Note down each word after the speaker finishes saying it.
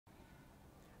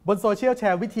บนโซเชียลแช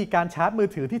ร์วิธีการชาร์จมือ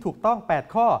ถือที่ถูกต้อง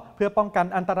8ข้อเพื่อป้องกัน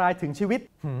อันตรายถึงชีวิต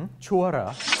ชัวร์เหรอ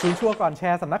ศูนย์ชัวร์ก่อนแช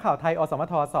ร์สำนักข่าวไทยอสม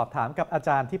ทสอบถามกับอาจ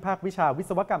ารย์ที่ภาควิชาวิ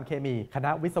ศวกรรมเคมีคณ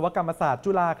ะวิศวกรรมศาสตร์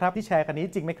จุฬาครับที่แชร์กันนี้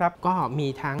จริงไหมครับก็มี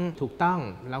ทั้งถูกต้อง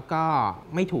แล้วก็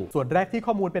ไม่ถูกส่วนแรกที่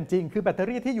ข้อมูลเป็นจริงคือแบตเตอ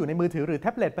รี่ที่อยู่ในมือถือหรือแ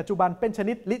ท็บเล็ตปัจจุบันเป็นช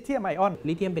นิดลิเธียมไอออน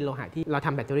ลิเธียมเป็นโลหะที่เราท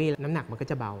ำแบตเตอรี่น้ำหนักมันก็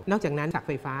จะเบานอกจากนั้นศักย์ไ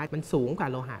ฟฟ้ามันสูงกว่า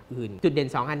โลหะอื่นจุดเด่น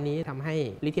2อันนี้ทำให้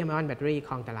ลิเธียมไอออนแบตเตอรี่ค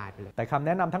รองตลาดไปเลยแต่คำแ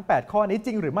นะนำทั้ง8ข้อนี้จ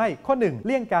ริงหรือไม่ข้อ1เ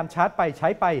ลี่ยงการชาร์จไปใช้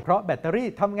ไปเพราะแบตเตอรี่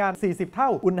ทำงาน40เท่า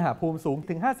อุณหภูมิสูง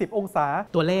ถึง50องศา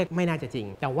ตัวเลขไม่น่าจะจริง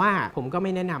แต่ว่าผมก็ไ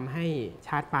ม่แนะนำให้ช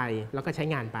าร์จไปแล้วก็ใช้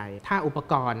งานไปถ้าอุป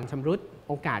กรณ์ชำรุด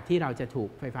โอกาสที่เราจะถูก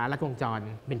ไฟฟ้าลัดวงจร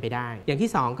เป็นไปได้อย่างที่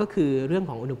2ก็คือเรื่อง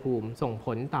ของอุณหภูมิส่งผ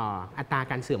ลต่ออัตรา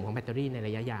การเสื่อมของแบตเตอรี่ในร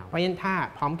ะยะยาวเพราะฉะนั้นถ้า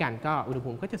พร้อมกันก็อุณหภู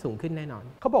มิก็จะสูงขึ้นแน่นอน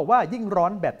เขาบอกว่ายิ่งร้อ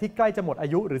นแบตที่ใกล้จะหมดอา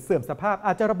ยุหรือเสื่อมสภาพอ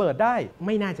าจจะระเบิดได้ไ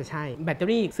ม่น่าจะใช่แบตเตอ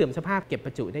รี่เสื่อมสภาพเก็บป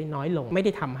ระจุได้น้อยลงไม่ไ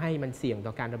ด้ทำให้มันเสี่ยงต่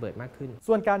อการระเบิดมากขึ้น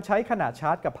ส่วนการใช้ขนาดช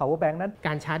าร์จกับ power bank นั้นก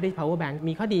ารชาร์จด้วย power bank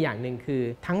มีข้อดีอย่างหนึ่งคือ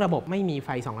ทั้งระบบไม่มีไฟ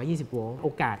220โวลต์โอ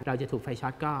กาสเราจะถูกไฟช็อ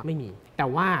ตก็ไม่มีแต่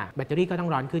ว่าแบตเตอรี่ก็ต้อง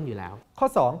ร้อนขึ้นอยู่แล้วข้อ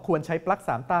2ควรใช้ปลั๊ก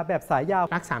3ตาแบบสายยาว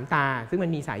ปลั๊ก3ตาซึ่งมั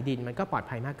นมีสายดินมันก็ปลอด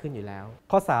ภัยมากขึ้นอยู่แล้ว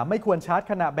ข้อ3ไม่ควรชาร์จ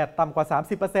ขณะแบตต่ำกว่า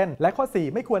 30% และข้อ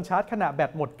4ไม่ควรชาร์จขณะแบ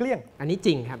ตหมดเกลี้ยงอันนี้จ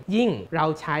ริงครับยิ่งเรา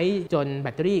ใช้จนแบ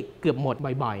ตเตอรี่เกือบหมด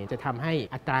บ่อยๆจะทำให้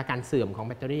อัตราการเสื่อมของแ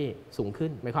บตเตอรี่สูงขึ้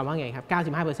นหมายความว่าไงครับ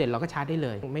 95% เราก็ชาร์จได้เล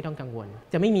ยไม่ต้องกังวล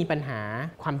จะไม่มีปัญหา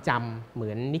ความจำเหมื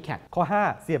อนนิแคทข้อ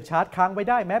5เสียบชาร์จค้างไว้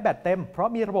ได้แม้แบตเต็มเพราะ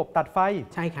มีระบบตัดไฟ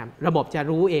ใช่ครับระบบจะ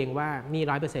รู้เองว่ามี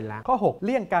 100% แล้วข้อ6เ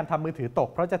ลี่ยงการทำมือถือตก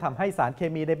เพราะจะทำให้สารเค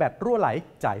มีในแบตรั่วไหล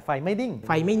จ่ายไฟไม่นิ่งไ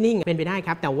ฟไม่นิ่งเป็นไปได้ค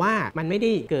รับแต่ว่ามันไม่ไ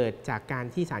ด้เกิดจากการ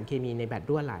ที่สารเคมีในแบต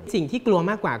รั่วไหลสิ่งที่กลัว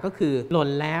มากกว่าก็คือหล่น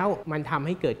แล้วมันทำใ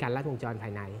ห้เกิดการลัดวงจรภา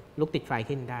ยในลุกติดไฟ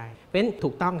ขึ้นได้เป็นถู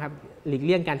กต้องครับหลีกเ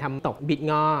ลี่ยงการทำตกบิด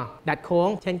งอดัดโค้ง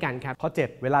เช่นกันครับข้อ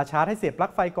7เวลาชาร์จให้เสียบปลั๊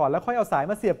กไฟก่อนแล้วค่อยเอาสาย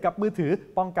มาเสียบกับมือถือ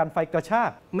ป้องกันไฟกระชาก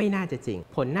ไม่น่าจะจริง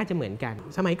ผลน่าจะเหมือนกัน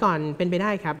สมัยก่อนเป็นไปไ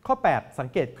ด้ครับข้อ8สัง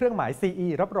เกตเครื่องหมาย CE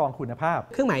รับรองคุณภาพ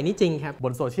เครื่องหมายนี้จริงครับบ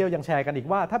นโซเชียลยังแชร์กันอีก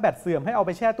ว่าถ้าแบตเสื่อมให้เอาไ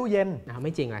ปแช่ตู้เย็นไ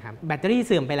ม่จริงแล้วครับแบตเตอรี่เ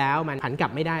สื่อมไปแล้วมันผันกลั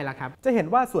บไม่ได้แล้วครับจะเห็น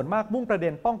ว่าส่วนมากมุ่งประเด็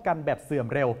นป้องกันแบตเสื่อม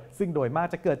เร็วซึ่งโดยมาก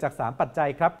จะเกิดจาก3ปัจจัย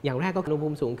ครับอย่างแรกก็อุณหภู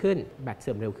มิสูงขึ้นแบตเ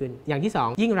สื่อมเร็วขึ้นอย่างที่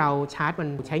2ยิ่งเราชาร์จมัน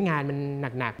ใช้งานมัน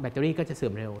หนักๆแบตเตอรี่ก็จะเสื่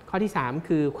อมเร็วข้อที่3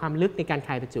คือความลึกในการค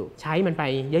ลายประจุใช้มันไป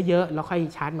เยอะๆแล้วค่อย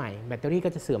ชาร์จใหม่แบตเตอรี่ก็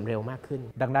จะเสื่อมเร็วมากขึ้น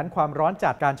ดังนั้นความร้อนจ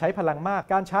ากการใช้พลังมาก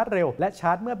การชาร์จเร็วและช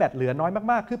าร์จเมื่อแบตเหลือน้อย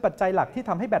มากๆคือปัจจัยหลักที่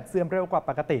ทำให้แบตเสื่อมเร็วกว่า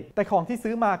ปกติแต่ของที่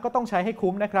ซื้อมาก็ต้องใช้ให้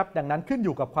คุ้มนะครับดังนั้นขึ้นอ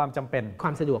ยู่กับความจำเป็นคว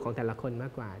ามสะดวกของแต่ละคนมา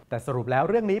กกว่าแต่สรุปแล้ว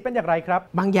เรื่องนี้เป็นอย่างไรครับ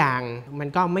บางอย่างมัน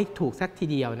ก็ไม่ถูกสักที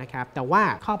เดียวนะครับแต่ว่า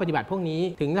ข้อปฏิบัติพวกนี้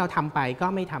ถึงเราทำไปก็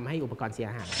ไม่ทำให้อุปกรณ์เสีย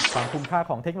หายความคุ้มค่า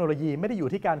ของเทคโนโลยีไม่ได้อยู่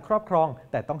ที่การครอบครอง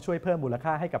แต่ต้องช่วยเพิ่มมูลค่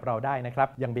าให้กับเราได้นะครับ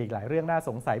ยังมีอีกหลายเรื่องน่าส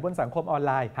งสัยบนสังคมออนไ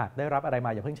ลน์หากได้รับอะไรม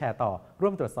าอย่าเพิ่งแชร์ต่อร่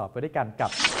วมตรวจสอบไปด้วยกันกับ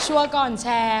ชัวร์ก่อนแช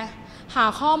ร์หา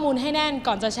ข้อมูลให้แน่น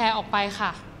ก่อนจะแชร์ออกไปค่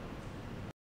ะ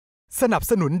สนับ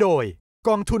สนุนโดยก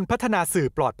องทุนพัฒนาสื่อ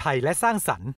ปลอดภัยและสร้างส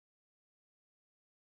รรค์